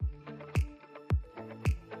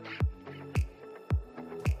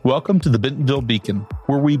Welcome to the Bentonville Beacon,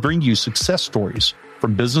 where we bring you success stories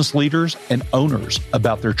from business leaders and owners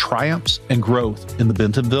about their triumphs and growth in the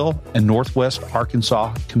Bentonville and Northwest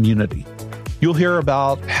Arkansas community. You'll hear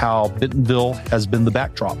about how Bentonville has been the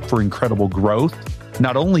backdrop for incredible growth,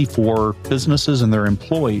 not only for businesses and their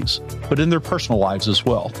employees, but in their personal lives as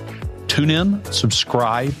well. Tune in,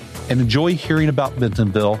 subscribe, and enjoy hearing about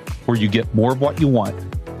Bentonville, where you get more of what you want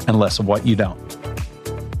and less of what you don't.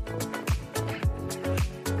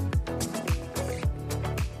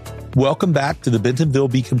 Welcome back to the Bentonville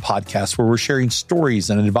Beacon podcast, where we're sharing stories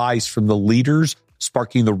and advice from the leaders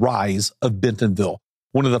sparking the rise of Bentonville,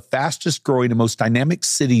 one of the fastest growing and most dynamic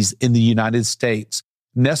cities in the United States,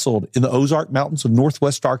 nestled in the Ozark Mountains of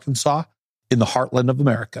Northwest Arkansas in the heartland of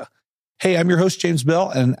America. Hey, I'm your host, James Bell,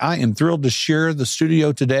 and I am thrilled to share the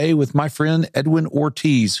studio today with my friend Edwin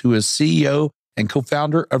Ortiz, who is CEO and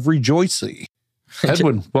co-founder of Rejoicy.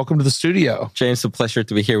 Edwin, welcome to the studio. James, a pleasure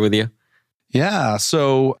to be here with you. Yeah,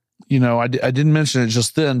 so I didn't mention it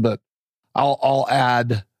just then, but I'll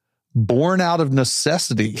add born out of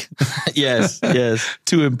necessity. Yes.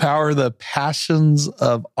 To empower the passions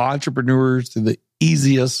of entrepreneurs through the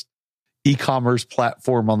easiest e-commerce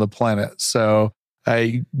platform on the planet. So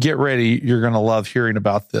get ready. You're going to love hearing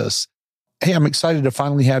about this. Hey, I'm excited to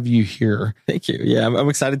finally have you here. Thank you. Yeah, I'm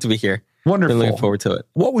excited to be here. Wonderful. Been looking forward to it.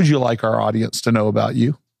 What would you like our audience to know about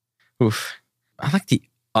you? I'd like the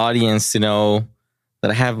audience to know that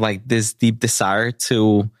I have this deep desire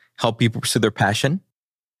to help people pursue their passion.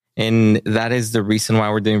 And that is the reason why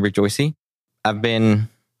we're doing Rejoicy. I've been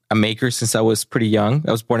a maker since I was pretty young.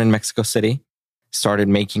 I was born in Mexico City, started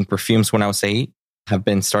making perfumes when I was 8, have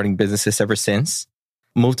been starting businesses ever since.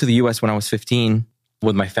 Moved to the US when I was 15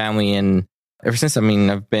 with my family. And ever since,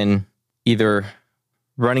 I've been either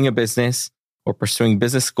running a business or pursuing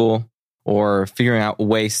business school or figuring out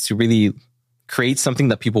ways to really create something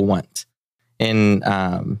that people want. And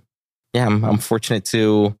I'm fortunate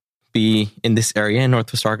to be in this area in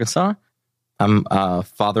Northwest Arkansas. I'm a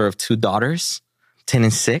father of 2 daughters, 10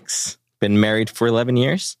 and 6, been married for 11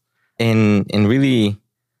 years, and really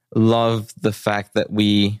love the fact that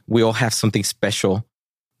we all have something special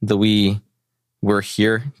that we're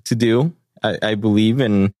here to do, I believe.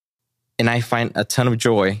 And I find a ton of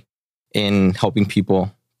joy in helping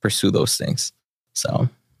people pursue those things. So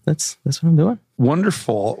that's what I'm doing.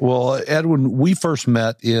 Wonderful. Well, Edwin, we first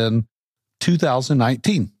met in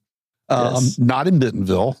 2019, Yes. Not in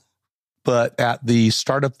Bentonville, but at the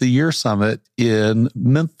Startup of the Year Summit in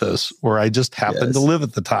Memphis, where I just happened to live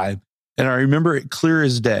at the time. And I remember it clear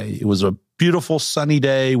as day. It was a beautiful sunny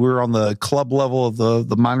day. We were on the club level of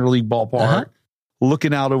the minor league ballpark,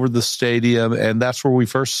 looking out over the stadium. And that's where we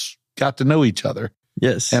first got to know each other.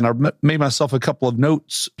 Yes. And I made myself a couple of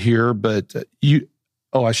notes here, but you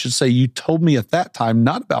told me at that time,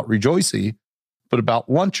 not about Rejoicy, but about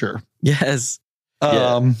Luncher. Yes.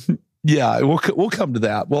 We'll come to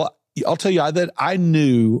that. Well, I'll tell you that I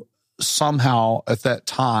knew somehow at that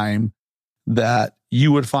time that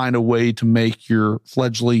you would find a way to make your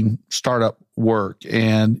fledgling startup work.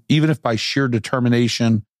 And even if by sheer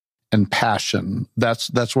determination and passion, that's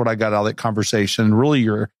what I got out of that conversation. And really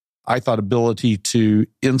I thought ability to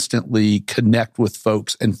instantly connect with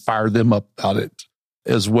folks and fire them up about it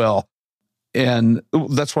as well. And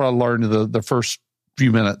that's what I learned in the first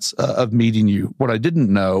few minutes of meeting you. What I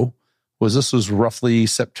didn't know was this was roughly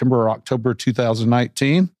September or October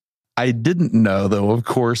 2019. I didn't know, though, of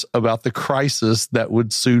course, about the crisis that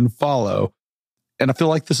would soon follow. And I feel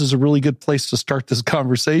like this is a really good place to start this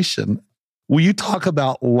conversation. Will you talk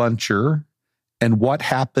about Luncher and what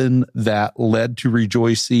happened that led to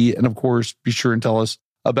Rejoicy? And of course, be sure and tell us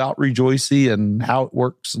about Rejoicy and how it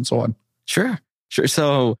works and so on. Sure.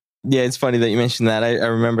 So, yeah, it's funny that you mentioned that. I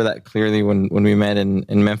remember that clearly when we met in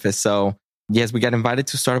Memphis. So, yes, we got invited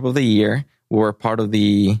to Startup of the Year. We were part of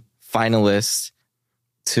the finalists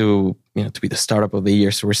to be the Startup of the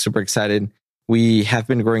Year. So we're super excited. We have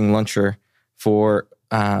been growing Luncher for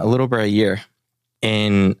a little over a year.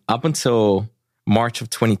 And up until March of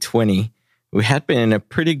 2020, we had been in a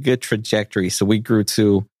pretty good trajectory. So we grew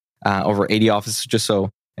to over 80 offices. Just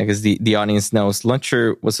so I guess the audience knows,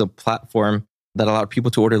 Luncher was a platform that allowed people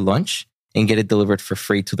to order lunch and get it delivered for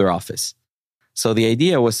free to their office. So the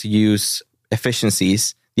idea was to use the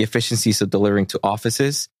efficiencies of delivering to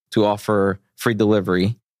offices to offer free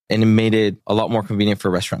delivery, and it made it a lot more convenient for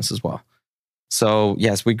restaurants as well. So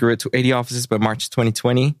yes, we grew it to 80 offices by March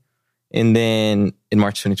 2020. And then in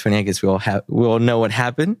March 2020, I guess we all know what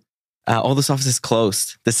happened. All those offices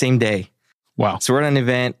closed the same day. Wow. So we're at an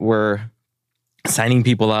event, we're signing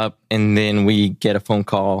people up, and then we get a phone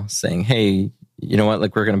call saying, hey, you know what?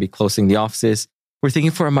 We're going to be closing the offices. we're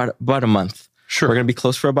thinking for about a month. Sure. We're going to be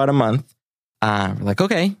closed for about a month. We're like,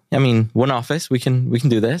 okay, I mean, one office, we can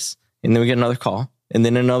do this. And then we get another call and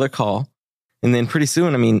then another call. And then pretty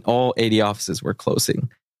soon, I mean, all 80 offices were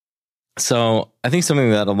closing. So I think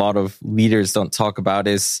something that a lot of leaders don't talk about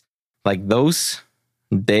is like those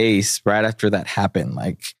days right after that happened.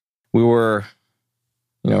 Like we were,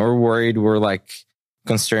 we're worried. We're like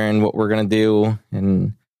concerned what we're going to do.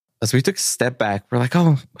 And as we took a step back, we're like,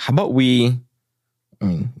 oh, how about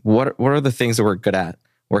what are the things that we're good at?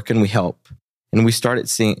 Where can we help? And we started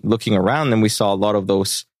looking around, and we saw a lot of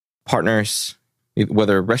those partners,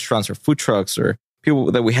 whether restaurants or food trucks or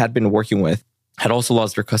people that we had been working with, had also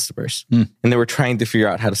lost their customers. And they were trying to figure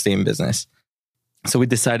out how to stay in business. So we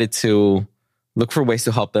decided to look for ways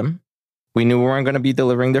to help them. We knew we weren't going to be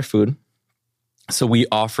delivering their food. So we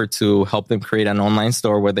offered to help them create an online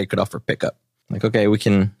store where they could offer pickup. Like, okay, we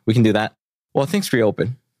can do that. Well, things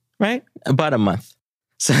reopened, right? About a month.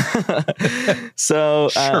 So,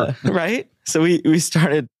 Sure. Right? So we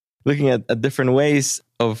started looking at different ways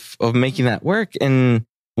of making that work. And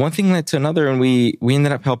one thing led to another, and we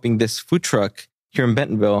ended up helping this food truck here in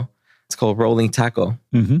Bentonville. It's called Rolling Taco.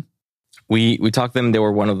 Mm-hmm. We talked to them. They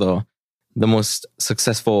were one of the most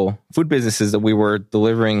successful food businesses that we were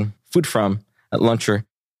delivering food from at Luncher,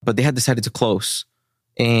 but they had decided to close.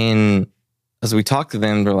 And as we talked to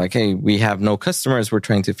them, they're like, hey, we have no customers. We're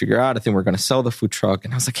trying to figure out, I think we're going to sell the food truck.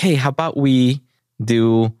 And I was like, hey, how about we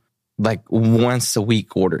do like once a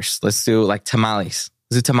week orders? Let's do like tamales.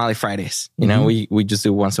 Let's do tamale Fridays. We just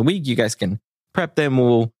do once a week. You guys can prep them.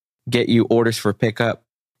 We'll get you orders for pickup,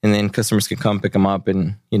 and then customers can come pick them up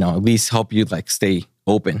and, at least help you like stay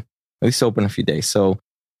open, at least open a few days. So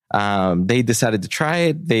they decided to try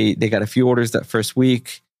it. They got a few orders that first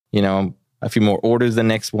week, a few more orders the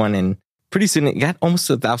next one. And pretty soon it got almost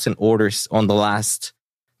 1,000 orders on the last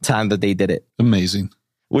time that they did it. Amazing.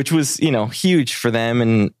 Which was, huge for them.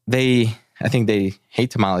 And I think they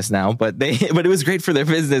hate tamales now, but it was great for their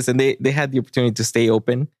business, and they had the opportunity to stay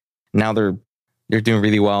open. Now they're doing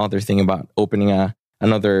really well. They're thinking about opening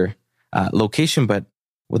another location. But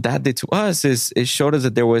what that did to us is it showed us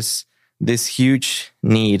that there was this huge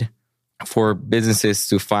need for businesses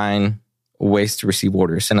to find ways to receive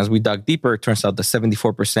orders. And as we dug deeper, it turns out that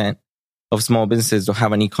 74% of small businesses don't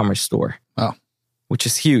have an e-commerce store. Wow. Which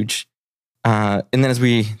is huge. And then as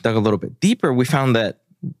we dug a little bit deeper, we found that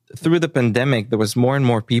through the pandemic, there was more and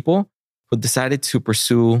more people who decided to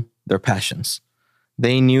pursue their passions.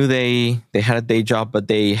 They knew they had a day job, but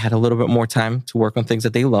they had a little bit more time to work on things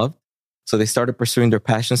that they loved. So they started pursuing their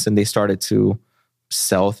passions, and they started to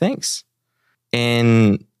sell things.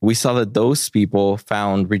 And we saw that those people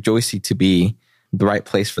found Rejoicy to be the right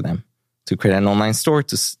place for them to create an online store,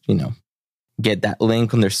 to, get that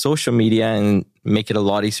link on their social media and make it a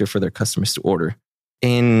lot easier for their customers to order.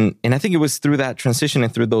 And I think it was through that transition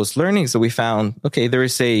and through those learnings that we found, okay, there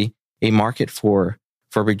is a market for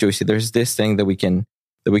Rejoicy. There's this thing that we can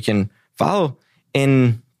follow.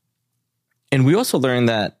 And we also learned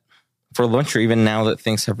that for Luncher, even now that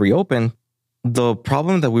things have reopened, the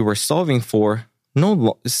problem that we were solving for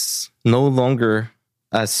is no longer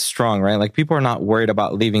as strong, right? Like people are not worried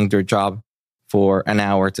about leaving their job for an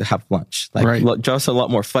hour to have lunch. Like right. Jobs are a lot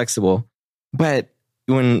more flexible. But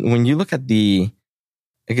when you look at the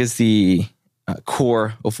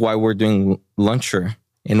core of why we're doing Luncher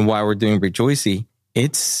and why we're doing Rejoicy,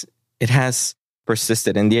 it has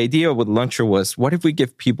persisted. And the idea with Luncher was, what if we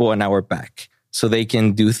give people an hour back so they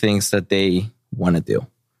can do things that they want to do,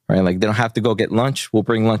 right? Like they don't have to go get lunch. We'll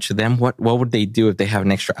bring lunch to them. What would they do if they have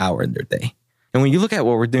an extra hour in their day? And when you look at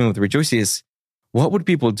what we're doing with Rejoicy is, what would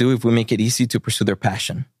people do if we make it easy to pursue their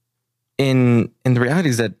passion? And the reality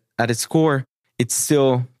is that at its core, it's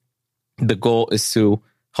still, the goal is to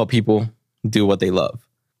help people do what they love.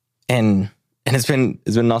 And it's been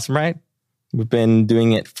awesome, right? We've been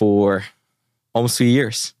doing it for almost 2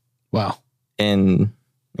 years. Wow. And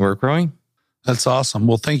we're growing. That's awesome.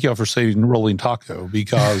 Well, thank y'all for saving Rolling Taco,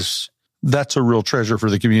 because that's a real treasure for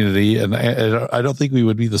the community. And I don't think we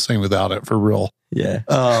would be the same without it, for real. Yeah.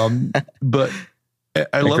 But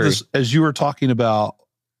I love this, as you were talking about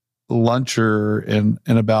Luncher and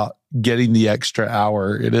about getting the extra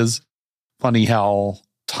hour. It is funny how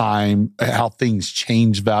things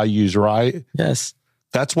change values, right? Yes.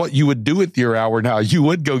 That's what you would do with your hour now. You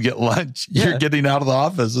would go get lunch. Yeah. You're getting out of the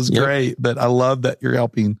office. It's great. But I love that you're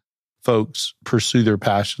helping folks pursue their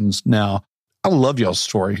passions now. I love y'all's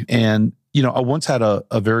story. And, I once had a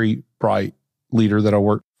very bright leader that I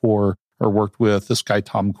worked with, this guy,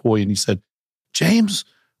 Tom Coy, and he said, James,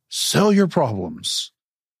 sell your problems.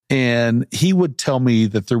 And he would tell me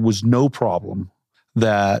that there was no problem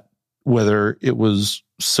that whether it was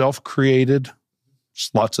self-created,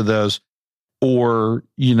 just lots of those, or,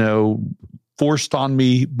 forced on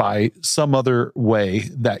me by some other way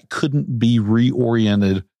that couldn't be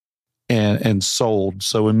reoriented and sold.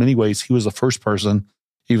 So in many ways, he was the first person,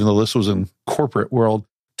 even though this was in corporate world,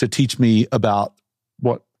 to teach me about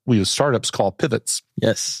what we as startups call pivots.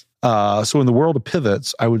 Yes. So in the world of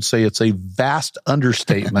pivots, I would say it's a vast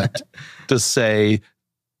understatement to say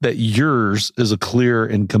that yours is a clear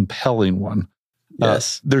and compelling one.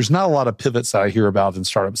 Yes. There's not a lot of pivots that I hear about in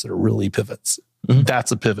startups that are really pivots. Mm-hmm.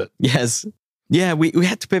 That's a pivot. Yes. Yeah, we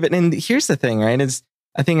had to pivot. And here's the thing, right?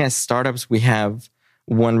 I think as startups, we have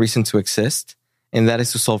one reason to exist, and that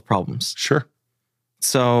is to solve problems. Sure.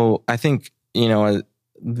 So I think, something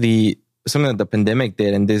that the pandemic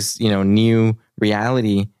did and this, new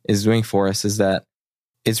reality is doing for us is that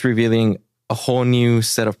it's revealing a whole new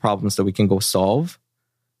set of problems that we can go solve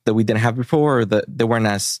that we didn't have before, or that they weren't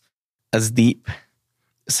as deep.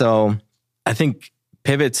 So I think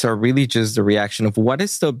pivots are really just the reaction of what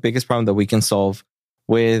is the biggest problem that we can solve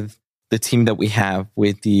with the team that we have,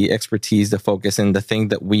 with the expertise, the focus, and the thing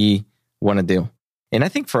that we want to do. And I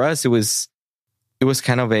think for us, it was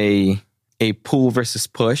kind of a pull versus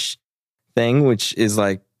push thing, which is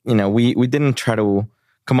like, we didn't try to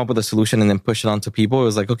come up with a solution and then push it onto people. It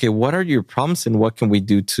was like, okay, what are your problems and what can we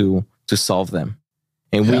do to solve them?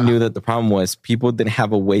 And we knew that the problem was people didn't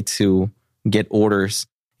have a way to get orders.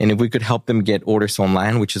 And if we could help them get orders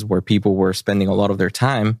online, which is where people were spending a lot of their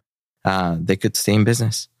time, they could stay in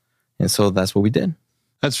business. And so that's what we did.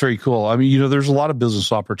 That's very cool. I mean, there's a lot of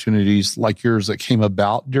business opportunities like yours that came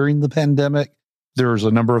about during the pandemic. There's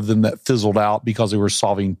a number of them that fizzled out because they were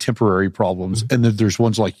solving temporary problems. Mm-hmm. And then there's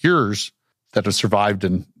ones like yours that have survived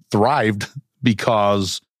and thrived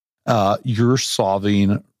because you're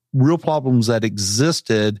solving real problems that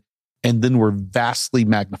existed and then were vastly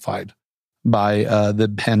magnified by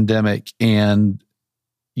the pandemic. And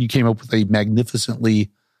you came up with a magnificently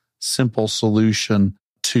simple solution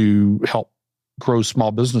to help grow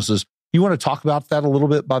small businesses. You want to talk about that a little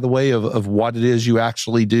bit, by the way, of what it is you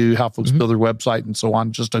actually do, how folks build their website and so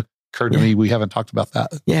on? Just occurred to me, we haven't talked about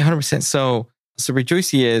that. Yeah, 100%. So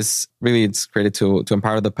Rejoicy is really, it's created to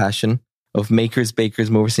empower the passion of makers,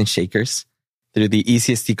 bakers, movers, and shakers through the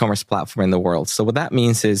easiest e-commerce platform in the world. So what that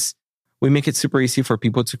means is we make it super easy for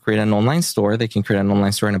people to create an online store. They can create an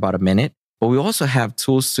online store in about a minute, but we also have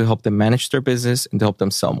tools to help them manage their business and to help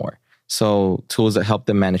them sell more. So tools that help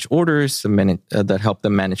them manage orders, that help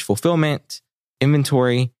them manage fulfillment,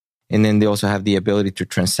 inventory, and then they also have the ability to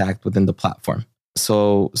transact within the platform.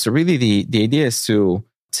 So really the idea is to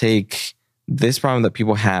take this problem that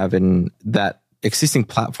people have and that existing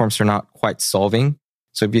platforms are not quite solving.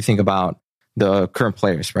 So if you think about the current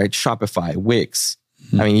players, right? Shopify, Wix,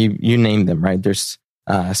 I mean, you name them, right? There's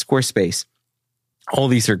Squarespace. All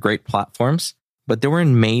these are great platforms, but they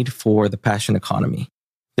weren't made for the passion economy.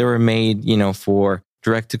 They were made, for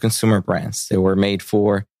direct-to-consumer brands. They were made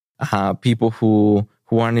for people who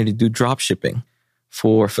wanted to do drop shipping,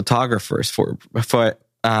 for photographers, for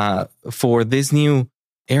this new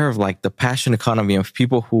era of like the passion economy of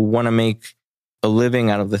people who want to make a living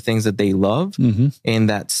out of the things that they love and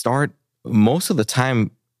that start most of the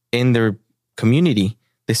time in their community.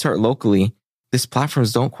 They start locally. These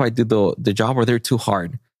platforms don't quite do the job, or they're too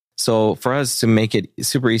hard. So for us to make it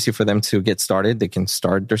super easy for them to get started, they can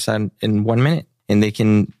start their site in 1 minute and they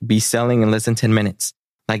can be selling in less than 10 minutes.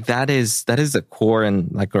 Like that is the core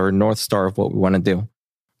and like our North Star of what we want to do.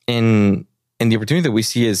 And the opportunity that we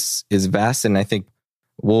see is vast. And I think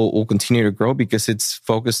we'll continue to grow because it's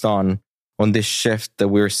focused on this shift that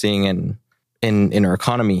we're seeing in our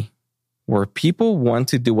economy where people want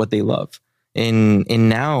to do what they love. And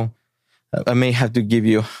now I may have to give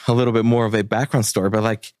you a little bit more of a background story, but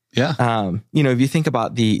like, if you think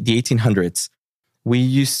about the 1800s, we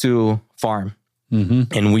used to farm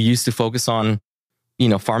and we used to focus on,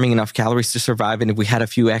 farming enough calories to survive. And if we had a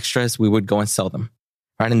few extras, we would go and sell them.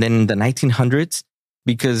 Right. And then in the 1900s,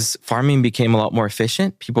 because farming became a lot more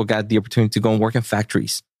efficient, people got the opportunity to go and work in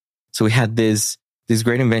factories. So we had this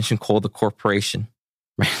great invention called the corporation,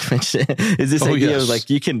 right? Which is this idea of like,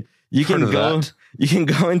 you can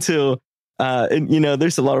go into,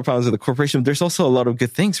 there's a lot of problems with the corporation. But there's also a lot of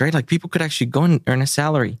good things, right? Like people could actually go and earn a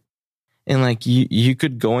salary, and like you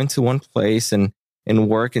could go into one place and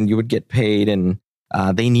work, and you would get paid. And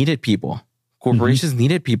they needed people. Corporations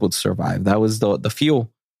needed people to survive. That was the fuel.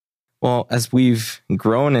 Well, as we've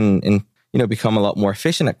grown and become a lot more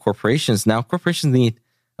efficient at corporations, now corporations need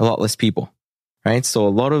a lot less people, right? So a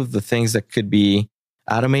lot of the things that could be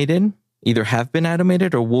automated either have been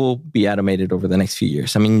automated or will be automated over the next few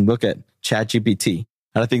years. I mean, look at ChatGPT.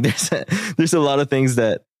 I don't think there's a lot of things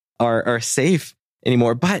that are safe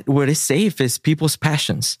anymore. But what is safe is people's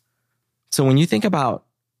passions. So when you think about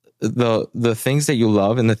the things that you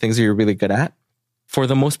love and the things that you're really good at, for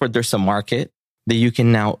the most part, there's a market that you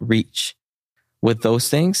can now reach with those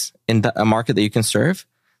things in a market that you can serve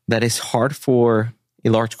that is hard for a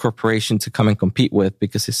large corporation to come and compete with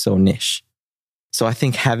because it's so niche. So I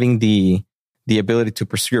think having the ability to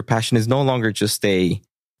pursue your passion is no longer just a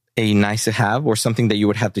nice to have or something that you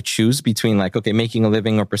would have to choose between like, okay, making a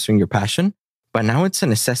living or pursuing your passion. But now it's a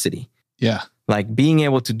necessity. Yeah. Like being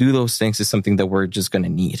able to do those things is something that we're just going to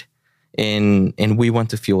need. And we want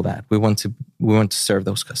to fuel that. We want to serve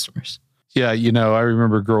those customers. Yeah. I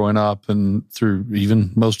remember growing up and through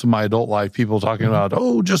even most of my adult life, people talking about,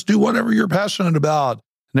 just do whatever you're passionate about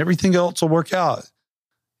and everything else will work out.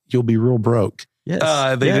 You'll be real broke.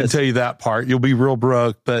 Yes. They didn't tell you that part. You'll be real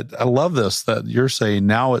broke. But I love this that you're saying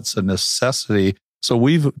now it's a necessity. So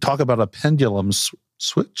we've talked about a pendulum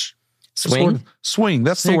switch. Swing.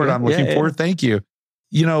 That's the word I'm looking for. Thank you.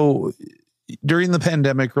 During the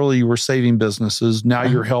pandemic, really, you were saving businesses. Now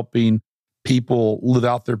you're helping people live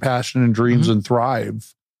out their passion and dreams and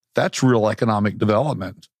thrive. That's real economic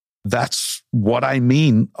development. That's what I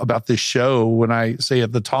mean about this show when I say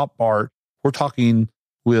at the top part, we're talking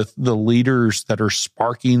with the leaders that are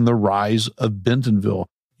sparking the rise of Bentonville.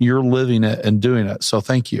 You're living it and doing it. So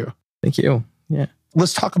thank you. Thank you. Yeah.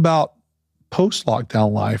 Let's talk about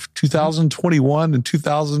post-lockdown life, 2021 and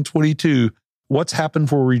 2022. What's happened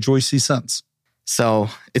for Rejoicy since? So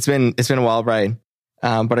it's been a wild ride,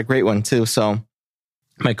 but a great one too. So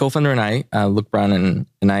my co-founder and I, Luke Brown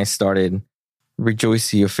and I started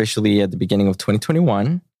Rejoicy officially at the beginning of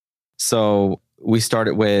 2021. So we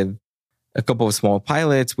started with a couple of small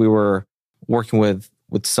pilots. We were working with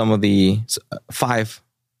some of the 5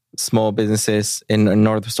 small businesses in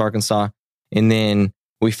Northwest Arkansas. And then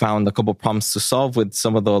we found a couple of problems to solve with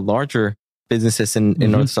some of the larger businesses in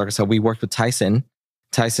Northwest Arkansas. We worked with Tyson.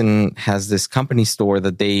 Tyson has this company store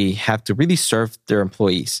that they have to really serve their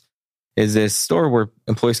employees. Is this store where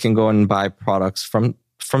employees can go and buy products from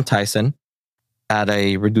Tyson at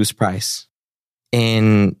a reduced price.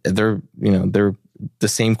 And they're the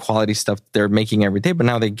same quality stuff they're making every day, but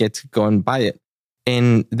now they get to go and buy it.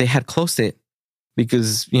 And they had closed it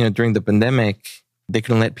because, during the pandemic, they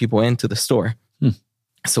couldn't let people into the store.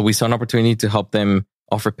 So we saw an opportunity to help them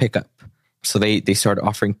offer pickup. So they started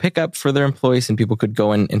offering pickup for their employees and people could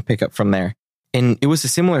go and pick up from there. And it was a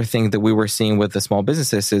similar thing that we were seeing with the small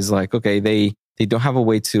businesses is like, okay, they don't have a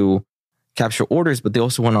way to capture orders, but they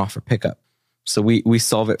also want to offer pickup. So we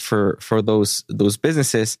solve it for those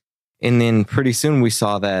businesses. And then pretty soon we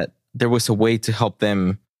saw that there was a way to help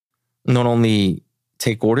them not only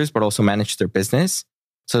take orders, but also manage their business.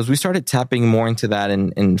 So as we started tapping more into that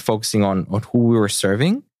and focusing on who we were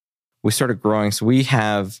serving, we started growing. So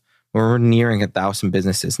we're nearing 1,000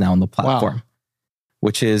 businesses now on the platform,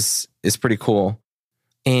 which is pretty cool.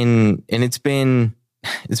 And it's been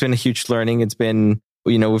a huge learning. It's been,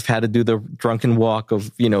 we've had to do the drunken walk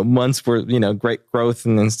of, months where, great growth.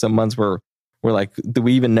 And then some months where we're like, do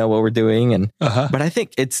we even know what we're doing? And, but I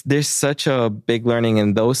think there's such a big learning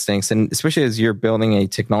in those things. And especially as you're building a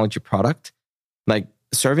technology product, like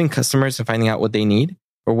serving customers and finding out what they need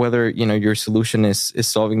or whether, your solution is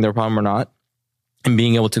solving their problem or not. And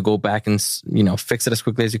being able to go back and, fix it as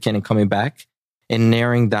quickly as you can and coming back and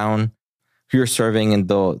narrowing down who you're serving and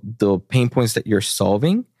the pain points that you're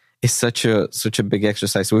solving is such a big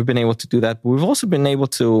exercise. So we've been able to do that. But we've also been able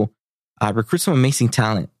to recruit some amazing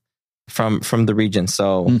talent from the region.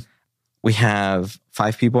 So we have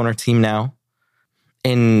 5 people on our team now.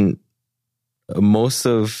 And most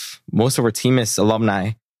of our team is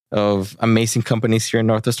alumni of amazing companies here in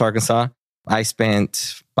Northwest Arkansas. I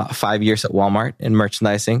spent about 5 years at Walmart in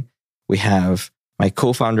merchandising. We have my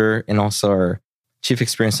co-founder and also our chief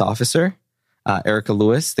experience officer, Erica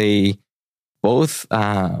Lewis. They both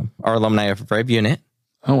are alumni of Rev Unit.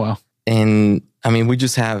 Oh, wow. And we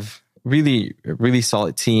just have really, really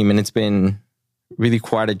solid team. And it's been really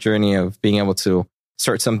quite a journey of being able to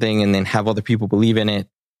start something and then have other people believe in it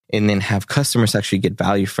and then have customers actually get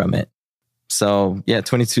value from it. So yeah,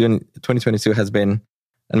 2022 has been an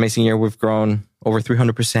amazing year. We've grown over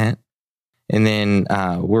 300%. And then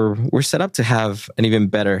we're set up to have an even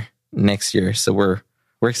better next year. So we're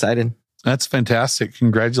excited. That's fantastic.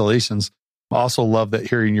 Congratulations. I also love that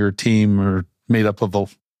hearing your team are made up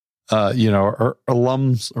of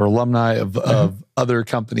alums or alumni of other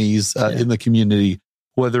companies in the community,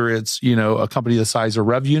 whether it's, a company the size of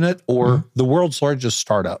Rev Unit or the world's largest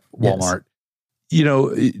startup, Walmart.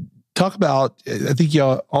 Yes. Talk about, I think you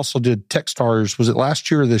also did Techstars. Was it last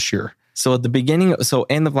year or this year? So at the beginning, so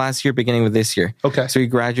end of last year, beginning of this year. Okay. So we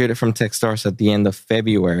graduated from Techstars at the end of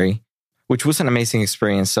February, which was an amazing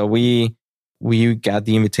experience. So we got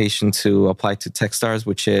the invitation to apply to Techstars,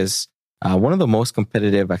 which is one of the most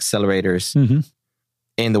competitive accelerators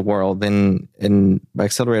in the world. And by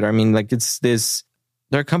accelerator, I mean, like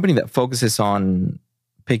they're a company that focuses on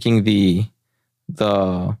picking the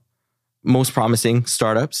most promising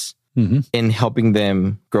startups and helping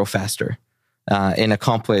them grow faster and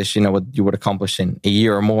accomplish, what you would accomplish in a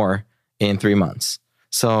year or more in 3 months.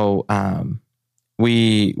 So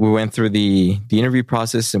we went through the interview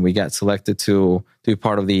process and we got selected to be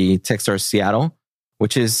part of the Techstars Seattle,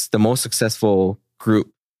 which is the most successful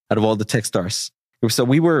group out of all the Techstars. So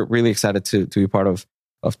we were really excited to be part of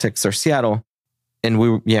Techstars Seattle. And we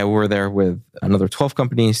were there with another 12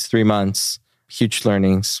 companies, 3 months, huge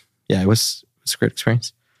learnings. Yeah, it was a great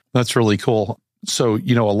experience. That's really cool. So,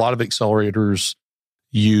 a lot of accelerators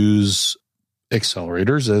use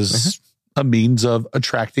accelerators as a means of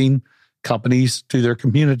attracting companies to their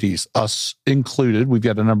communities, us included. We've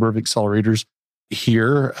got a number of accelerators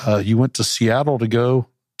here. You went to Seattle to go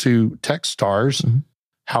to Techstars.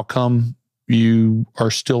 How come you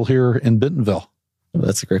are still here in Bentonville? Well,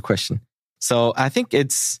 that's a great question. So I think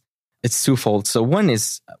it's twofold. So one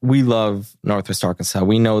is we love Northwest Arkansas.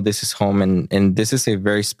 We know this is home, and this is a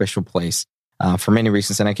very special place for many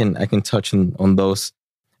reasons, and I can touch on those.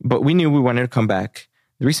 But we knew we wanted to come back.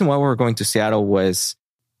 The reason why we were going to Seattle was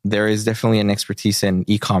there is definitely an expertise in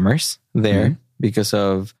e-commerce there because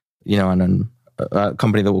of a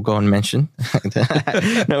company that we'll go and mention.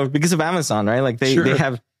 No, because of Amazon, right? Like they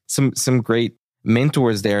have some great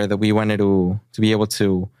mentors there that we wanted to be able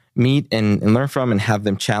to meet and learn from and have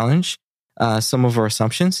them challenge some of our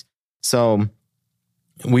assumptions. So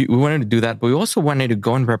we wanted to do that, but we also wanted to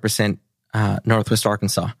go and represent Northwest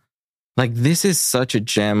Arkansas. Like this is such a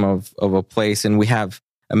gem of a place, and we have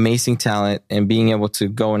amazing talent, and being able to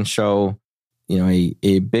go and show,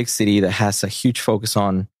 a big city that has a huge focus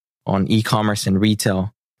on e-commerce and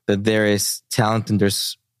retail, that there is talent and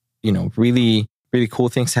there's, really, really cool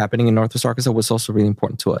things happening in Northwest Arkansas was also really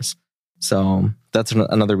important to us. So that's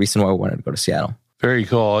another reason why we wanted to go to Seattle. Very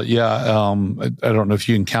cool. Yeah. I don't know if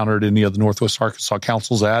you encountered any of the Northwest Arkansas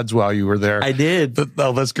Council's ads while you were there. I did.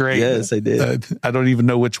 Oh, that's great. Yes, I did. I don't even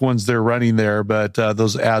know which ones they're running there, but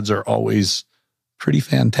those ads are always pretty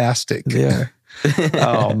fantastic. Yeah.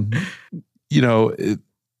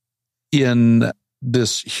 In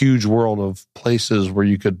this huge world of places where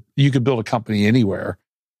you could build a company anywhere,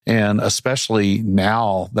 and especially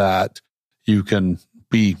now that you can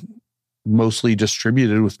be mostly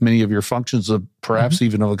distributed with many of your functions of perhaps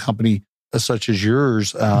even of a company such as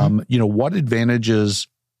yours. What advantages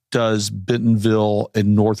does Bentonville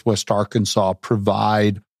and Northwest Arkansas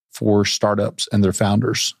provide for startups and their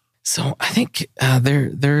founders? So I think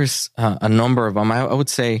there's a number of them. I would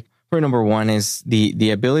say number one is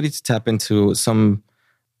the ability to tap into some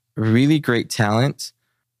really great talent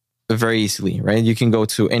very easily, right? You can go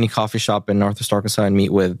to any coffee shop in Northwest Arkansas and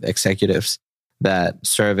meet with executives that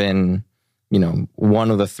serve in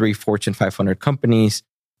one of the 3 Fortune 500 companies,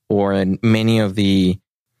 or in many of the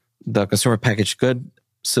consumer packaged good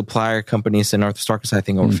supplier companies in Northwest Arkansas. I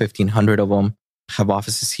think over 1,500 of them have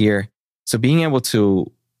offices here. So being able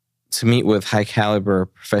to meet with high caliber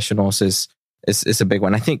professionals is a big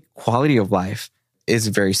one. I think quality of life is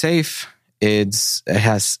very safe. It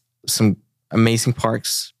has some amazing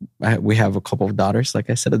parks. We have a couple of daughters, like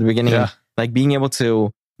I said at the beginning. Yeah. Like being able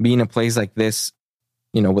to be in a place like this,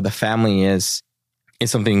 with a family is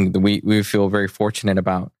something that we feel very fortunate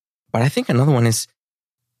about. But I think another one is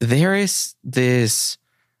there is this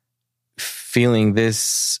feeling, I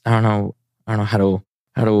don't know how to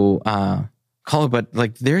call it, but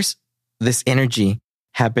like there's this energy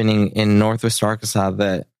happening in Northwest Arkansas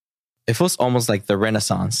that it feels almost like the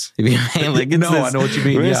Renaissance. If you like, I know what you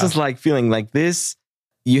mean. Renaissance like feeling like this.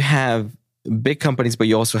 You have big companies, but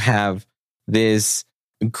you also have this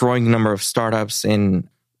growing number of startups, and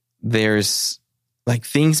there's like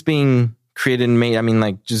things being created and made. I mean,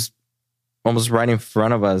 like just almost right in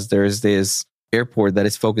front of us, there's this airport that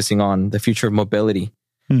is focusing on the future of mobility.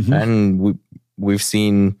 And we've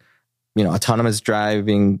seen, autonomous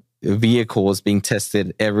driving vehicles being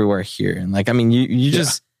tested everywhere here. And like, I mean, you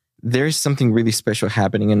just, there's something really special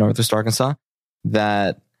happening in Northwest Arkansas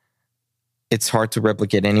that it's hard to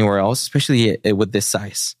replicate anywhere else, especially with this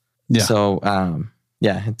size. Yeah. So,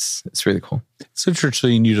 it's really cool. It's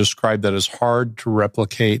interesting you described that as hard to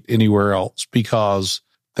replicate anywhere else, because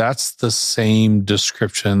that's the same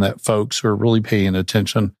description that folks who are really paying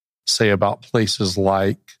attention say about places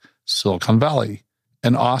like Silicon Valley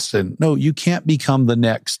and Austin. No, you can't become the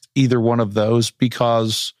next either one of those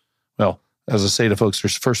because, well, as I say to folks,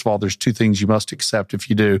 first of all, there's two things you must accept if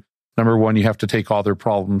you do. Number one, you have to take all their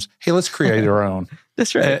problems. Hey, let's create our own.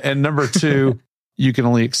 That's right. And number two, you can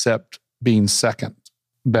only accept being second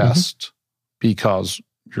best because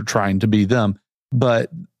you're trying to be them.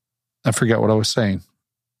 But I forgot what I was saying.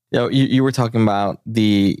 You were talking about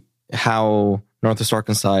how Northwest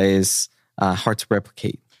Arkansas is hard to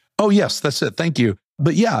replicate. Oh, yes, that's it. Thank you.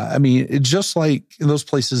 But yeah, I mean, it's just like in those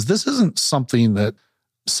places, this isn't something that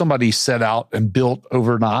somebody set out and built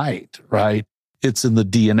overnight, right? It's in the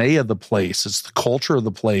DNA of the place. It's the culture of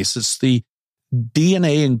the place. It's the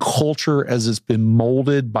DNA and culture as it's been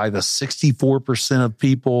molded by the 64% of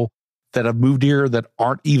people that have moved here that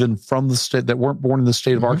aren't even from the state, that weren't born in the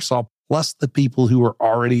state of Arkansas, plus the people who are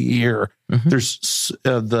already here. There's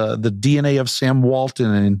the DNA of Sam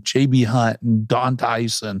Walton and J.B. Hunt and Don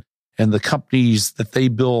Tyson and the companies that they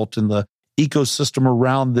built and the ecosystem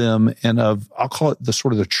around them, and I'll call it the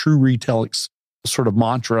sort of the true retail sort of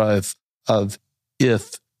mantra of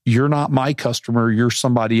if you're not my customer, you're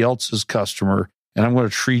somebody else's customer, and I'm going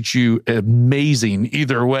to treat you amazing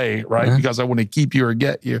either way, right? Because I want to keep you or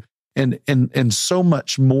get you, and so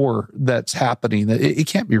much more that's happening that it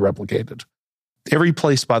can't be replicated. Every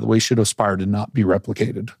place, by the way, should aspire to not be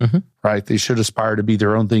replicated, right? They should aspire to be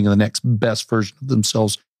their own thing and the next best version of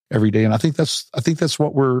themselves every day. And I think that's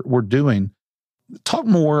what we're doing. Talk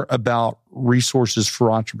more about resources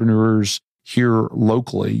for entrepreneurs here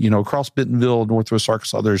locally. You know, across Bentonville, Northwest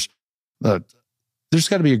Arkansas, there's got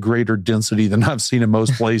to be a greater density than I've seen in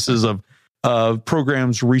most places of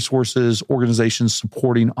programs, resources, organizations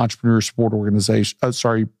supporting entrepreneurs,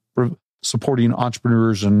 supporting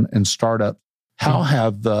entrepreneurs and startups. How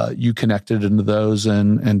have you connected into those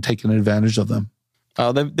and taken advantage of them?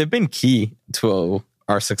 They've been key to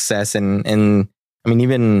our success, and I mean,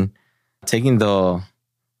 even taking the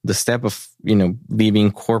step of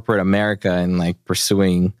leaving corporate America and like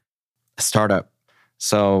pursuing a startup.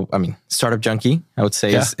 So I mean, Startup Junkie, I would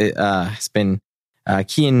say, has been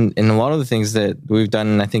key in a lot of the things that we've done.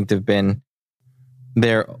 And I think they've been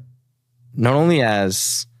there not only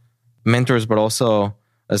as mentors, but also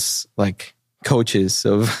as like coaches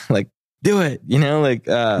of like, do it,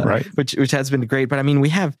 right. Which has been great. But I mean, we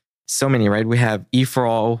have so many, right? We have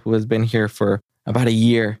E4All, who has been here for about a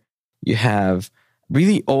year. You have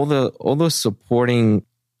really all those supporting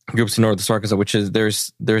groups in Northwest Arkansas, which is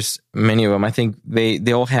there's many of them. I think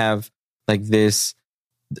they all have like this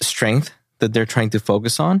strength that they're trying to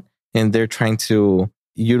focus on, and they're trying to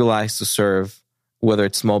utilize to serve, whether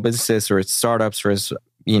it's small businesses or it's startups or it's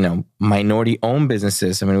minority owned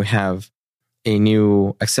businesses. I mean, we have a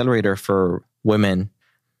new accelerator for women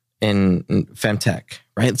in femtech,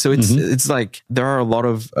 right? So it's like there are a lot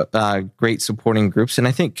of great supporting groups, and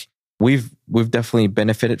I think we've definitely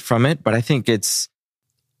benefited from it. But I think it's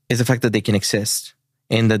the fact that they can exist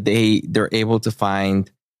and that they're able to find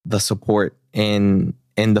the support in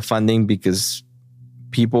the funding, because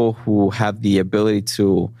people who have the ability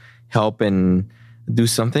to help and do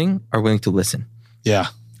something are willing to listen. Yeah.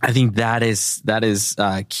 I think that is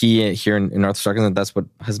key here in North Arkansas. That's what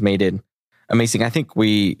has made it amazing. I think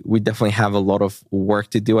we definitely have a lot of work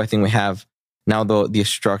to do. I think we have now the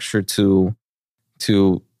structure to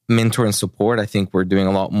mentor and support. I think we're doing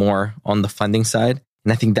a lot more on the funding side,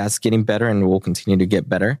 and I think that's getting better and will continue to get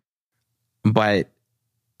better. But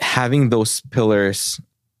having those pillars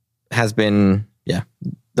has been,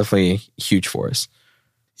 definitely huge for us.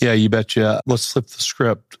 Yeah, you betcha. Let's flip the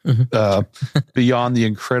script beyond the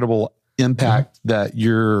incredible impact that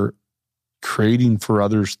you're creating for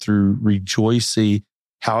others through Rejoicy.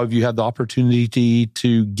 How have you had the opportunity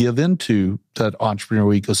to give into that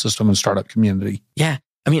entrepreneurial ecosystem and startup community? Yeah,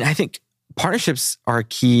 I mean, I think partnerships are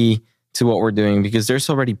key to what we're doing, because there's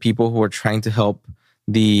already people who are trying to help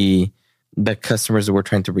the customers that we're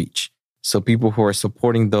trying to reach. So people who are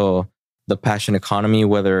supporting the passion economy,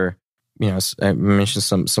 whether, I mentioned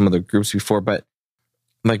some of the groups before, but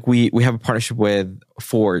like we have a partnership with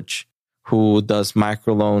Forge, who does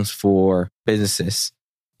microloans for businesses,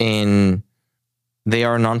 and they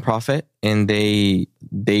are a nonprofit, and they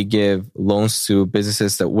give loans to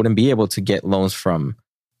businesses that wouldn't be able to get loans from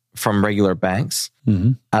regular banks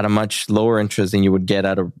at a much lower interest than you would get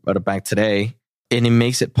at a bank today. And it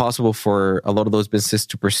makes it possible for a lot of those businesses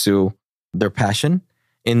to pursue their passion.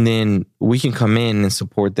 And then we can come in and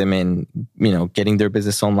support them in, getting their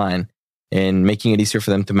business online and making it easier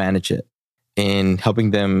for them to manage it and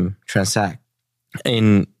helping them transact.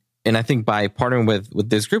 And I think by partnering with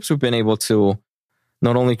these groups, we've been able to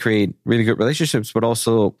not only create really good relationships, but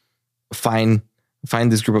also find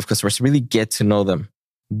find this group of customers, really get to know them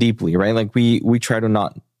deeply, right? Like we try to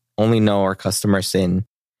not only know our customers in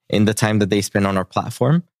the time that they spend on our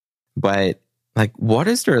platform, but like, what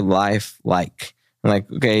is their life like?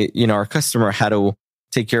 Like, okay, our customer had to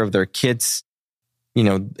take care of their kids,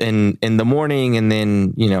 in the morning. And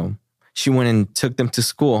then, she went and took them to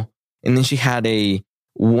school. And then she had a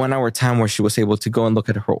 1 hour time where she was able to go and look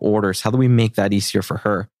at her orders. How do we make that easier for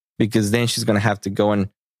her? Because then she's going to have to go and,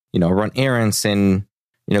 run errands and,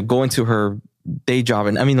 go into her day job.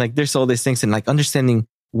 And I mean, like, there's all these things, and like understanding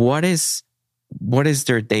what is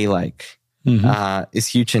their day like is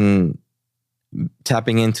huge. And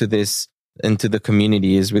tapping into the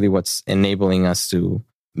community is really what's enabling us to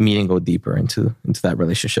meet and go deeper into that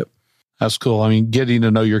relationship. That's cool. I mean, getting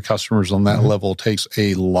to know your customers on that level takes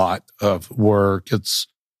a lot of work. I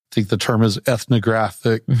think the term is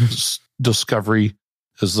ethnographic discovery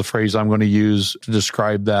is the phrase I'm going to use to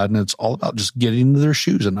describe that. And it's all about just getting into their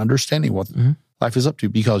shoes and understanding what life is up to,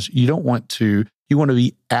 because you want to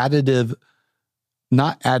be additive,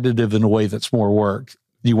 not additive in a way that's more work.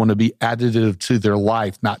 You want to be additive to their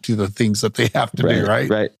life, not to the things that they have to do, right?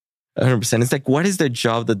 Right. 100%. It's like, what is the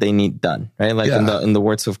job that they need done, right? Like in the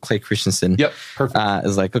words of Clay Christensen, perfect.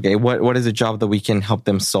 Is like, okay, what is a job that we can help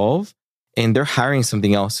them solve? And they're hiring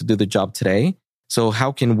something else to do the job today. So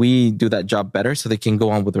how can we do that job better so they can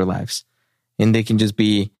go on with their lives and they can just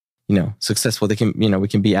be, successful? They can, we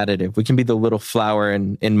can be additive. We can be the little flower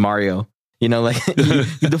in Mario, like you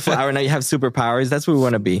the flower, now you have superpowers. That's what we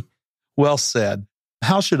want to be. Well said.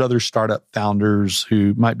 How should other startup founders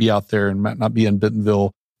who might be out there and might not be in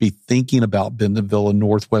Bentonville be thinking about Bentonville and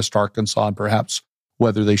Northwest Arkansas, and perhaps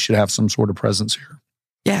whether they should have some sort of presence here?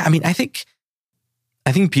 Yeah, I mean, I think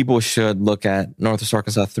people should look at Northwest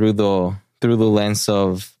Arkansas through the lens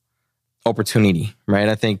of opportunity, right?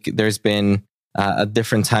 I think there's been at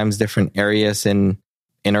different times, different areas in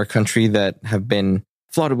our country that have been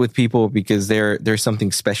flooded with people because there's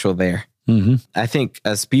something special there. I think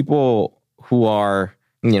as people who are,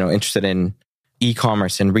 interested in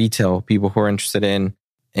e-commerce and retail, people who are interested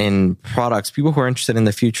in products, people who are interested in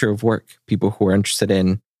the future of work, people who are interested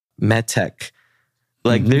in med tech,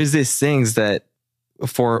 like there's these things that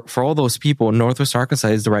for all those people, Northwest Arkansas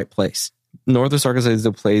is the right place. Northwest Arkansas is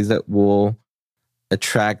the place that will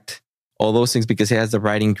attract all those things because it has the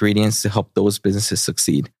right ingredients to help those businesses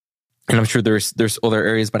succeed. And I'm sure there's other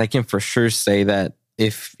areas, but I can for sure say that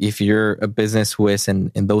if you're a business who is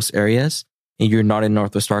in those areas and you're not in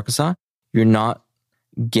Northwest Arkansas, you're not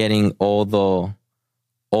getting all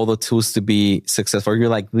the tools to be successful. You're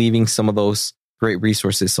like leaving some of those great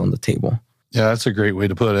resources on the table. Yeah, that's a great way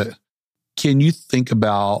to put it. Can you think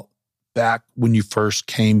about back when you first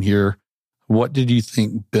came here, what did you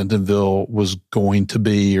think Bentonville was going to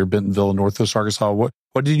be, or Bentonville, Northwest Arkansas?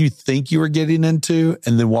 What did you think you were getting into?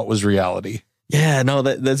 And then what was reality? Yeah, no,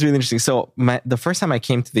 that's really interesting. So the first time I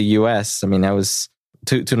came to the US, I mean, I was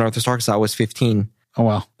to Northwest Arkansas, I was 15. Oh,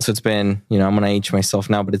 wow. So it's been, I'm going to age myself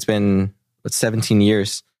now, but it's been 17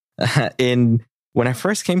 years. And when I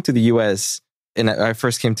first came to the US and I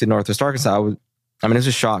first came to Northwest Arkansas, it was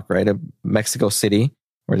a shock, right? Mexico City,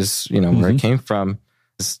 where where I came from,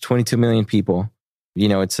 is 22 million people.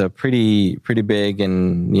 It's a pretty big,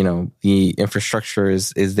 and, the infrastructure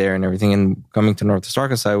is there and everything. And coming to Northwest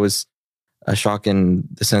Arkansas was a shock in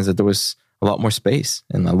the sense that there was a lot more space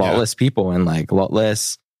and a lot less people and like a lot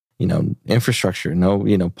less, infrastructure, no,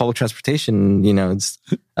 public transportation, it's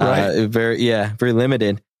right. very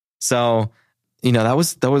limited. So, that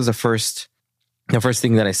was the first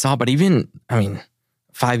thing that I saw. But even,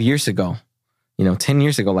 5 years ago, 10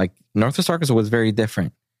 years ago, like Northwest Arkansas was very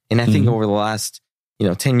different. And I think over the last,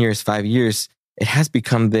 10 years, 5 years, it has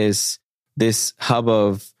become this hub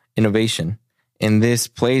of innovation. In this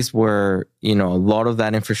place where, a lot of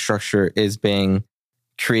that infrastructure is being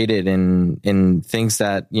created in things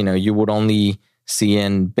that, you would only see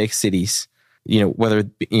in big cities, whether,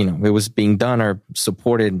 it was being done or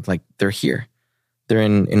supported, like they're here. They're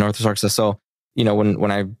in Northwest Arkansas. So,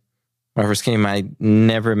 when I first came, I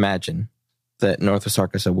never imagined that Northwest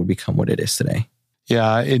Arkansas would become what it is today.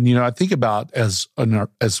 Yeah. And, I think about as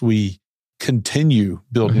we continue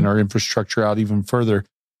building our infrastructure out even further,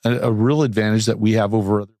 a real advantage that we have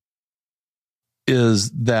over others is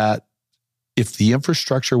that if the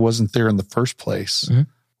infrastructure wasn't there in the first place,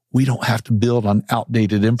 we don't have to build on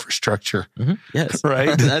outdated infrastructure. Yes.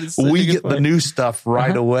 Right? We get the new stuff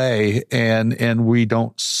right away, and we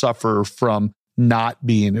don't suffer from not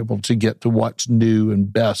being able to get to what's new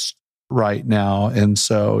and best right now. And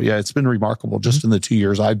so, yeah, it's been remarkable just in the 2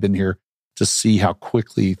 years I've been here to see how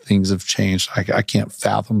quickly things have changed. I can't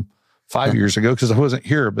fathom 5 years ago because I wasn't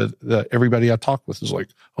here, but everybody I talked with is like,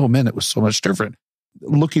 oh man, it was so much different.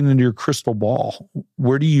 Looking into your crystal ball,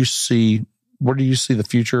 where do you see the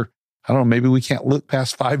future? I don't know, maybe we can't look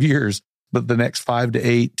past 5 years, but the next 5 to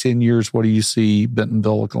 8, 10 years, what do you see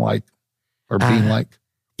Bentonville looking like or being like?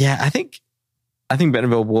 Yeah, I think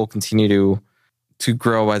Bentonville will continue to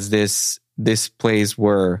grow as this place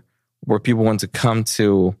where people want to come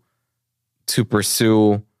to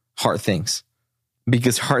pursue hard things,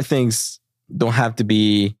 because hard things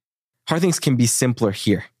can be simpler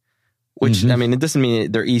here, which I mean, it doesn't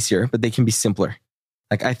mean they're easier, but they can be simpler.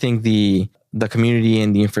 Like, I think the community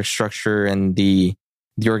and the infrastructure and the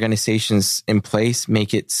organizations in place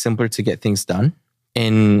make it simpler to get things done.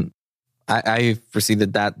 And I foresee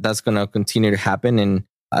that's going to continue to happen. And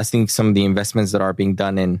I think some of the investments that are being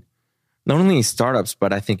done in not only in startups,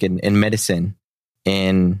 but I think in medicine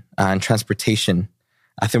and transportation,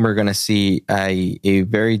 I think we're going to see a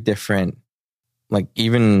very different, like,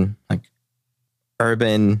 even like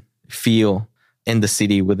urban feel in the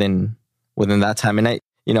city within that time. And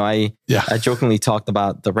I jokingly talked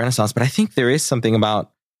about the Renaissance, but I think there is something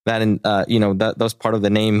about that. And, that was part of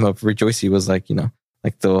the name of Rejoicy, was like,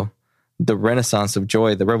 like the Renaissance of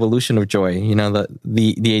joy, the revolution of joy,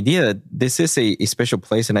 the idea that this is a special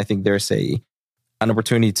place. And I think there's an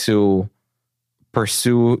opportunity to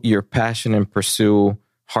pursue your passion and pursue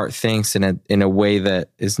hard things in a way that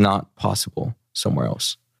is not possible somewhere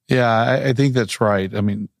else. Yeah, I think that's right. I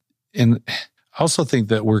mean, and I also think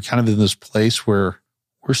that we're kind of in this place where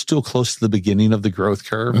we're still close to the beginning of the growth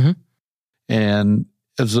curve. Mm-hmm. And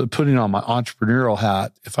as putting on my entrepreneurial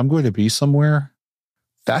hat, if I'm going to be somewhere,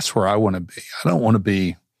 that's where I want to be. I don't want to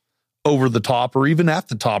be over the top or even at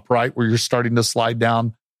the top, right, where you're starting to slide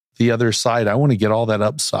down the other side. I want to get all that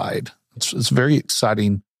upside. It's a very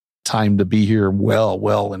exciting time to be here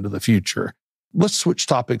well into the future. Let's switch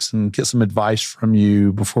topics and get some advice from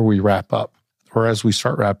you before we wrap up, or as we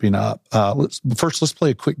start wrapping up. Let's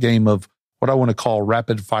play a quick game of what I want to call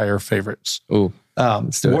rapid fire favorites. Ooh,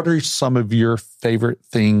 what are some of your favorite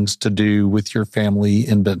things to do with your family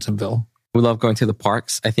in Bentonville? We love going to the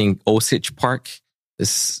parks. I think Osage Park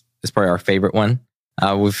is probably our favorite one.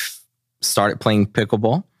 We've started playing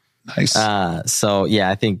pickleball. Nice. So yeah,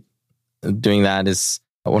 I think doing that is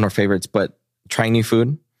one of our favorites. But trying new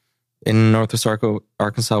food in Northwest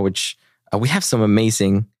Arkansas, which we have some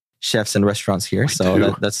amazing chefs and restaurants here.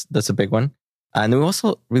 That's a big one. And we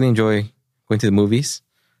also really enjoy going to the movies.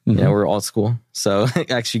 Mm-hmm. We're old school. So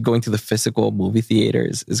actually going to the physical movie theater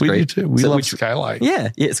is great. We do too. We love Skylight. Yeah,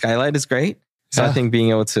 Skylight is great. So I think being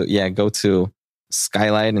able to go to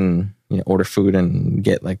Skylight and order food and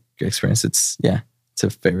get like good experience, it's a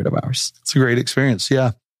favorite of ours. It's a great experience.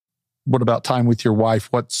 Yeah. What about time with your wife?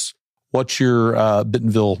 What's your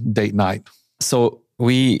Bentonville date night? So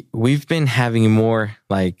we've been having more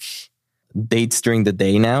like dates during the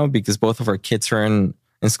day now because both of our kids are in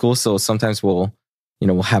school. So sometimes we'll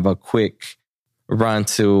have a quick run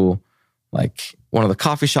to like one of the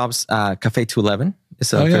coffee shops. Cafe 211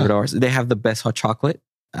 is a favorite of ours. They have the best hot chocolate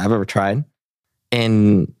I've ever tried.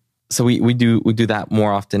 And so we do that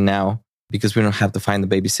more often now because we don't have to find the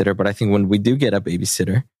babysitter. But I think when we do get a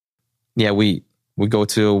babysitter, we go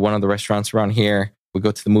to one of the restaurants around here. We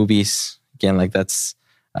go to the movies. Again, like it's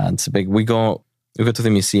a big, we go to the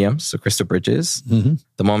museums, so Crystal Bridges, mm-hmm.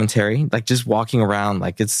 the Momentary, like just walking around,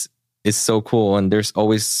 like it's so cool. And there's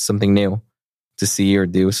always something new to see or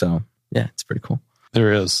do. So yeah, it's pretty cool.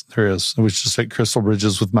 There is. I was just at Crystal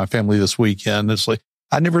Bridges with my family this weekend. It's like,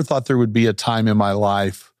 I never thought there would be a time in my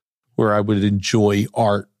life where I would enjoy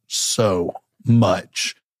art so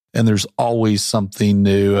much. And there's always something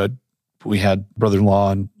new. We had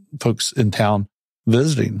brother-in-law and folks in town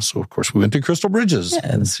visiting. So of course we went to Crystal Bridges.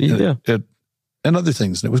 Yeah, that's what you do. And other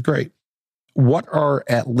things. And it was great. What are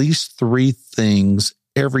at least 3 things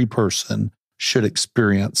every person should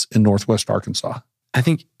experience in Northwest Arkansas? I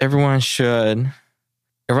think everyone should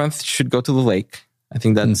go to the lake. I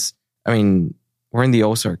think that's, I mean, we're in the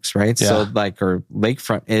Ozarks, right? Yeah. So like our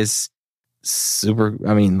lakefront is super,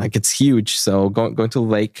 I mean, like it's huge. So going to the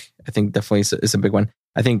lake, I think definitely is a big one.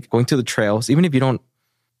 I think going to the trails, even if you don't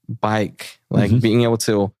bike, like mm-hmm. being able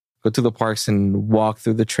to go to the parks and walk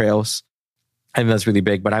through the trails, I think that's really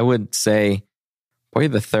big. But I would say probably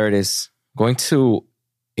the third is going to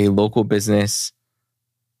a local business,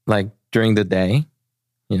 like during the day,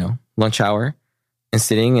 lunch hour, and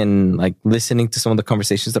sitting and like listening to some of the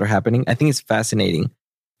conversations that are happening. I think it's fascinating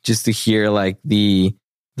just to hear like the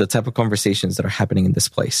type of conversations that are happening in this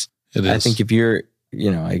place. It is. I think if you're,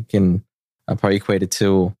 I probably equate it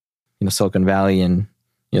to, Silicon Valley and,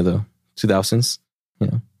 the 2000s,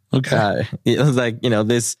 Okay. It was like,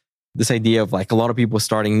 this this idea of like a lot of people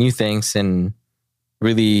starting new things and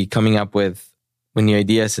really coming up with new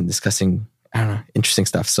ideas and discussing, I don't know, interesting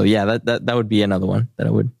stuff. So yeah, that would be another one that I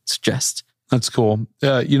would suggest. That's cool.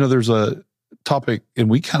 There's a topic, and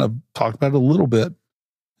we kind of talked about it a little bit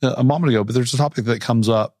a moment ago, but there's a topic that comes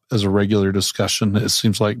up as a regular discussion. It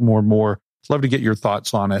seems like more and more. I'd love to get your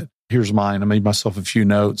thoughts on it. Here's mine. I made myself a few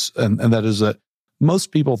notes, and that is that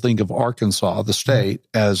most people think of Arkansas, the state,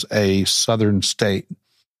 as a southern state,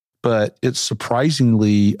 but it's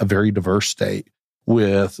surprisingly a very diverse state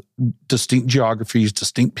with distinct geographies,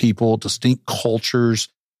 distinct people, distinct cultures,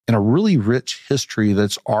 and a really rich history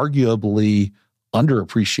that's arguably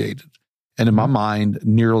underappreciated. And in my mind,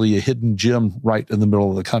 nearly a hidden gem right in the middle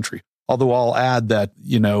of the country. Although I'll add that,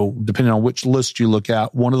 depending on which list you look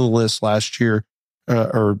at, one of the lists last year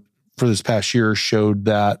or for this past year showed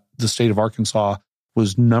that the state of Arkansas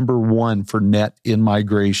was number one for net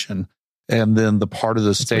in-migration. And then the part of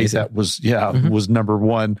the state that was, was number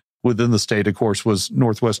one within the state, of course, was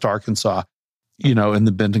Northwest Arkansas, and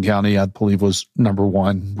the Benton County, I believe, was number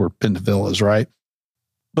one, where Bentonville is, right?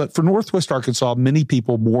 But for Northwest Arkansas, many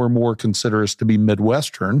people more and more consider us to be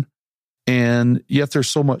Midwestern, and yet there's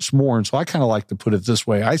so much more. And so I kind of like to put it this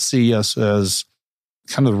way. I see us as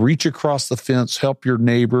kind of reach across the fence, help your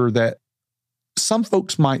neighbor, that some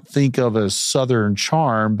folks might think of as Southern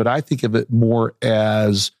charm, but I think of it more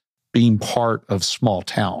as being part of small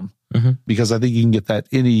town. Because I think you can get that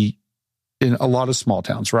in a lot of small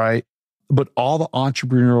towns, right? But all the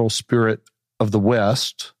entrepreneurial spirit of the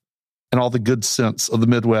West and all the good sense of the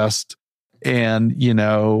Midwest, and,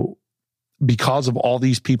 because of all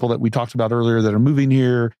these people that we talked about earlier that are moving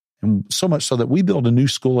here, and so much so that we build a new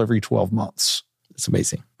school every 12 months. It's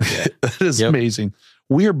amazing. It is amazing.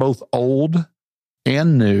 We are both old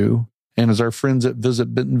and new. And as our friends at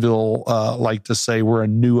Visit Bentonville like to say, we're a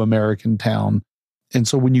new American town. And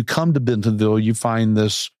so when you come to Bentonville, you find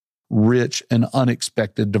this rich and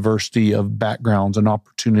unexpected diversity of backgrounds and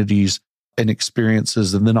opportunities and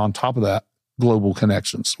experiences. And then on top of that, global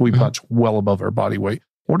connections. We punch well above our body weight.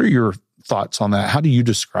 What are your thoughts on that? How do you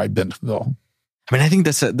describe Bentonville? I mean, I think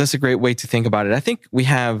that's a great way to think about it. I think we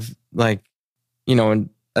have and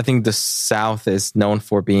I think the South is known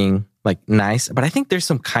for being like nice, but I think there's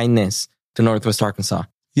some kindness to Northwest Arkansas.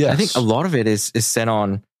 Yes. I think a lot of it is set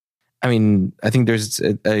on, I think there's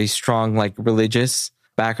a strong like religious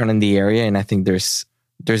background in the area. And I think there's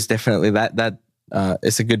definitely that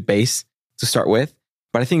is a good base to start with.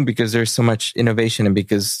 But I think because there's so much innovation and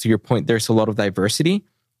because, to your point, there's a lot of diversity,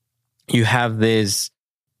 you have this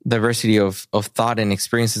diversity of thought and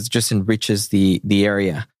experiences just enriches the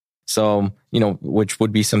area. So, which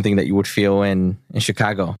would be something that you would feel in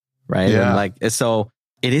Chicago, right? Yeah. And so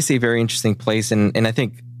it is a very interesting place. And I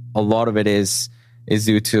think a lot of it is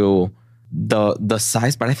due to the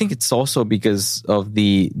size, but I think it's also because of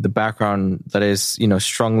the background that is,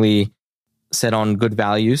 strongly set on good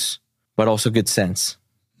values, but also good sense.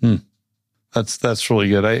 That's really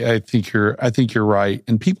good. I think you're right.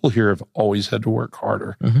 And people here have always had to work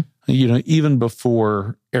harder. Even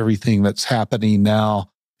before everything that's happening now.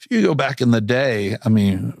 If you go back in the day, I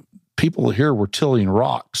mean, people here were tilling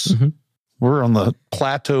rocks. We're on the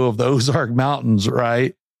plateau of the Ozark Mountains,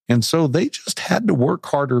 right? And so they just had to work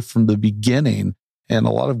harder from the beginning. And a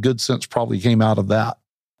lot of good sense probably came out of that.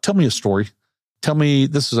 Tell me a story. Tell me,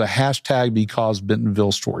 this is a hashtag because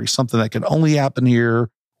Bentonville story, something that can only happen here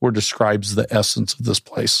or describes the essence of this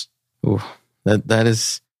place. Ooh,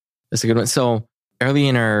 that's a good one. So early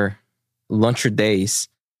in our luncher days,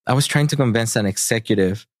 I was trying to convince an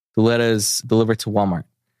executive to let us deliver to Walmart.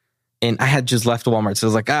 And I had just left Walmart. So I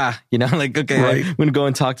was like, okay, right. I'm going to go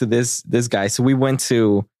and talk to this guy. So we went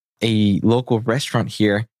to a local restaurant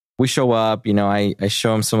here. We show up, I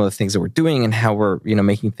show him some of the things that we're doing and how we're,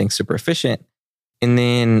 making things super efficient. And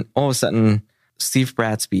then all of a sudden, Steve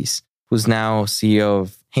Bradsby's, who's now CEO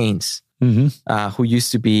of Hanes, who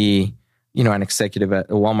used to be, an executive at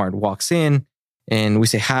Walmart, walks in and we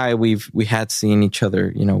say hi. We had seen each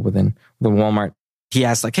other, within Walmart. He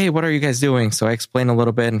asked like, hey, what are you guys doing? So I explained a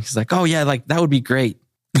little bit and he's like, oh yeah, like that would be great.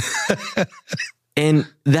 And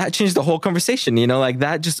that changed the whole conversation,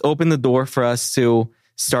 that just opened the door for us to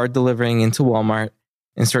start delivering into Walmart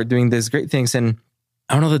and start doing these great things. And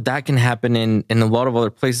I don't know that can happen in a lot of other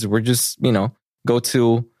places. We're just, go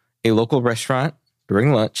to a local restaurant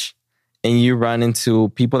during lunch and you run into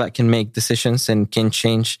people that can make decisions and can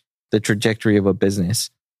change the trajectory of a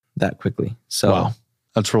business that quickly. So wow,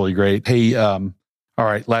 that's really great. Hey, all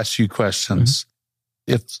right, last few questions.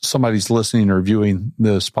 if somebody's listening or viewing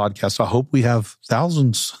this podcast, I hope we have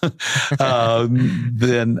thousands,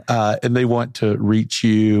 then and they want to reach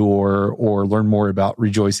you or learn more about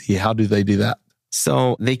Rejoicy, how do they do that?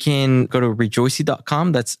 So they can go to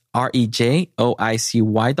rejoicy.com. That's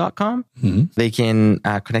REJOICY.com. Mm-hmm. They can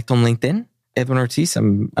connect on LinkedIn. Edwin Ortiz.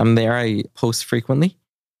 I'm there. I post frequently.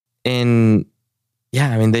 And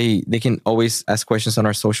yeah, I mean, they can always ask questions on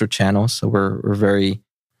our social channels. So we're very,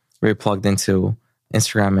 very plugged into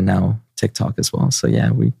Instagram and now TikTok as well. So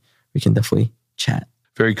yeah, we can definitely chat.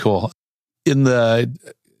 Very cool. In the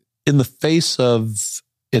face of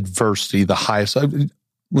adversity, the highest,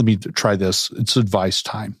 let me try this. It's advice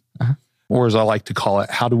time. Uh-huh. Or as I like to call it,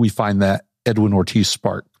 how do we find that Edwin Ortiz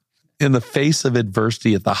spark? In the face of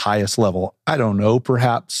adversity at the highest level, I don't know,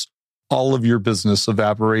 perhaps all of your business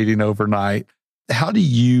evaporating overnight, how do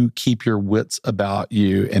you keep your wits about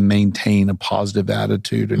you and maintain a positive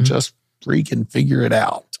attitude and just freaking figure it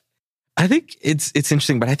out? I think it's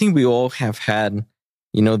interesting, but I think we all have had,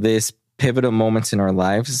 this pivotal moments in our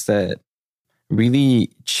lives that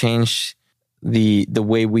really change the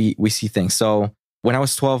way we see things. So when I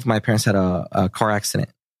was 12, my parents had a car accident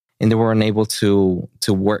and they were unable to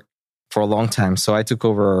work for a long time. So I took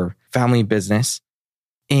over family business,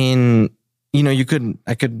 and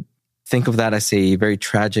I could think of that as a very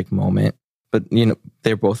tragic moment, but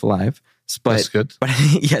they're both alive. But, that's good. But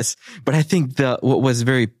yes, but I think what was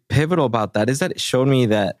very pivotal about that is that it showed me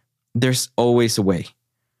that there's always a way.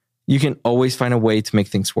 You can always find a way to make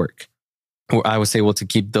things work. Or I was able to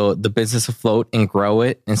keep the business afloat and grow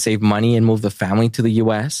it and save money and move the family to the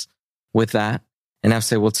US with that. And I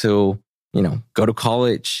was able to, go to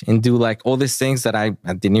college and do like all these things that I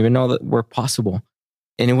didn't even know that were possible.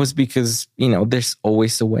 And it was because, there's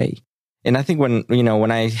always a way. And I think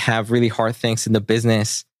when I have really hard things in the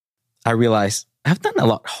business, I realize I've done a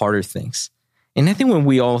lot harder things. And I think when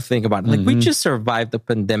we all think about it, like we just survived the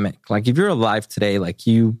pandemic. Like if you're alive today, like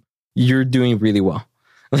you're doing really well.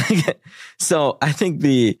 So I think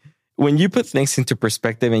when you put things into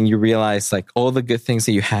perspective and you realize like all the good things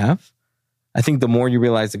that you have, I think the more you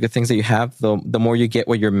realize the good things that you have, the more you get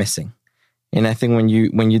what you're missing. And I think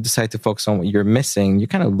when you decide to focus on what you're missing, you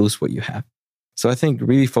kind of lose what you have. So I think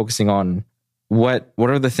really focusing on what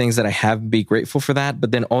are the things that I have, be grateful for that,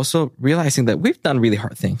 but then also realizing that we've done really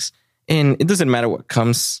hard things. And it doesn't matter what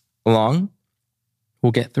comes along,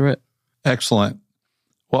 we'll get through it. Excellent.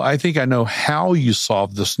 Well, I think I know how you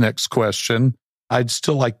solve this next question. I'd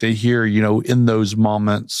still like to hear, in those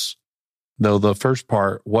moments, though, the first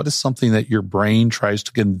part, what is something that your brain tries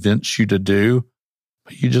to convince you to do,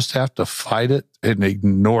 but you just have to fight it and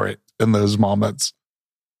ignore it in those moments?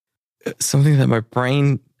 Something that my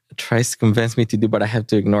brain tries to convince me to do, but I have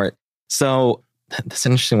to ignore it. So that's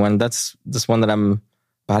an interesting one. That's one that I'm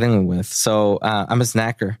battling with. So I'm a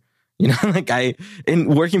snacker.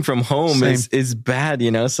 And working from home is bad,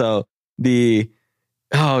 So I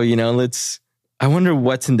wonder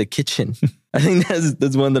what's in the kitchen. I think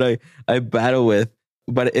that's one that I battle with.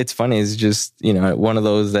 But it's funny. It's just, one of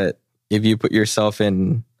those that if you put yourself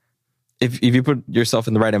in, if you put yourself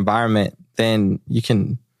in the right environment, then you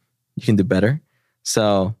can do better.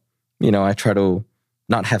 So, I try to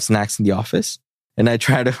not have snacks in the office, and I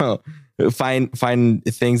try to find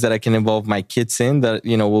things that I can involve my kids in that,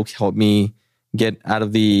 will help me get out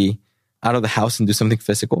of the house and do something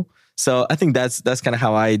physical. So I think that's kind of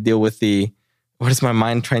how I deal with what is my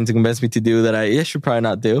mind trying to convince me to do that I should probably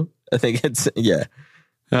not do. I think it's, get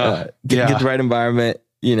the right environment,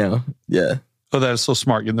 yeah. Oh, that is so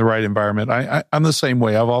smart. Get in the right environment. I'm the same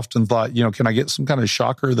way. I've often thought, can I get some kind of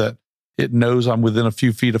shocker that it knows I'm within a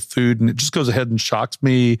few feet of food and it just goes ahead and shocks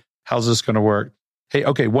me? How's this going to work? Hey,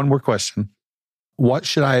 okay, one more question. What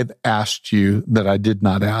should I have asked you that I did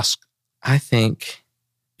not ask? I think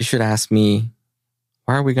you should ask me,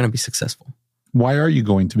 why are we going to be successful? Why are you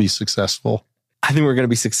going to be successful? I think we're going to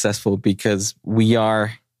be successful because we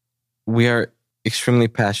are extremely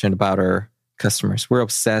passionate about our customers. We're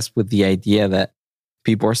obsessed with the idea that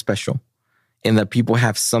people are special and that people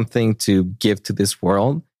have something to give to this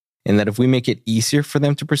world, and that if we make it easier for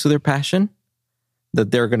them to pursue their passion,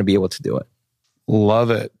 that they're going to be able to do it.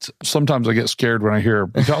 Love it. Sometimes I get scared when I hear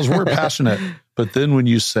because we're passionate, but then when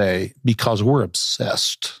you say because we're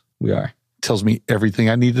obsessed, we are. It tells me everything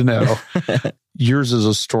I need to know. Yours is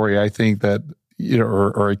a story, I think, that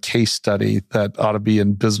or a case study that ought to be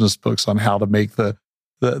in business books on how to make the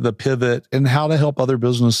pivot and how to help other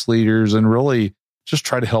business leaders and really just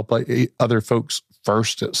try to help other folks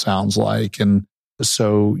first, it sounds like. And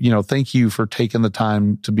so, thank you for taking the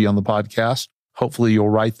time to be on the podcast. Hopefully you'll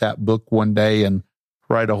write that book one day and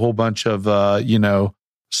write a whole bunch of,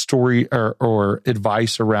 story or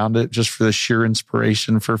advice around it, just for the sheer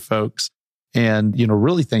inspiration for folks. And,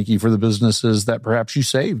 really thank you for the businesses that perhaps you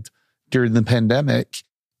saved during the pandemic.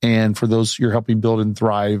 And for those you're helping build and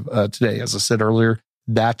thrive today. As I said earlier,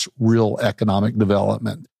 that's real economic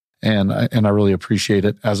development. And I really appreciate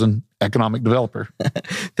it as an economic developer.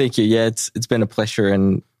 Thank you. Yeah, it's been a pleasure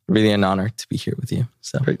and really an honor to be here with you.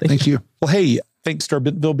 So great. Thank you. Well, hey, thanks to our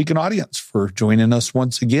Bentonville Beacon audience for joining us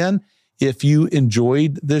once again. If you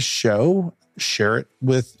enjoyed this show, share it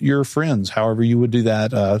with your friends, however you would do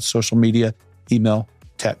that, social media, email,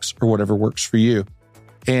 text, or whatever works for you.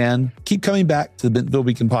 And keep coming back to the Bentonville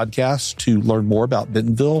Beacon podcast to learn more about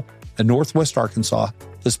Bentonville and Northwest Arkansas,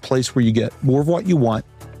 this place where you get more of what you want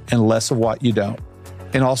and less of what you don't.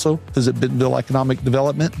 And also visit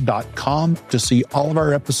BentonvilleEconomicDevelopment.com to see all of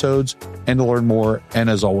our episodes and to learn more. And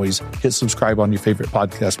as always, hit subscribe on your favorite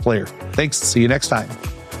podcast player. Thanks. See you next time.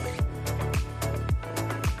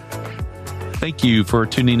 Thank you for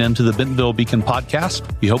tuning into the Bentonville Beacon podcast.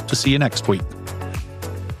 We hope to see you next week.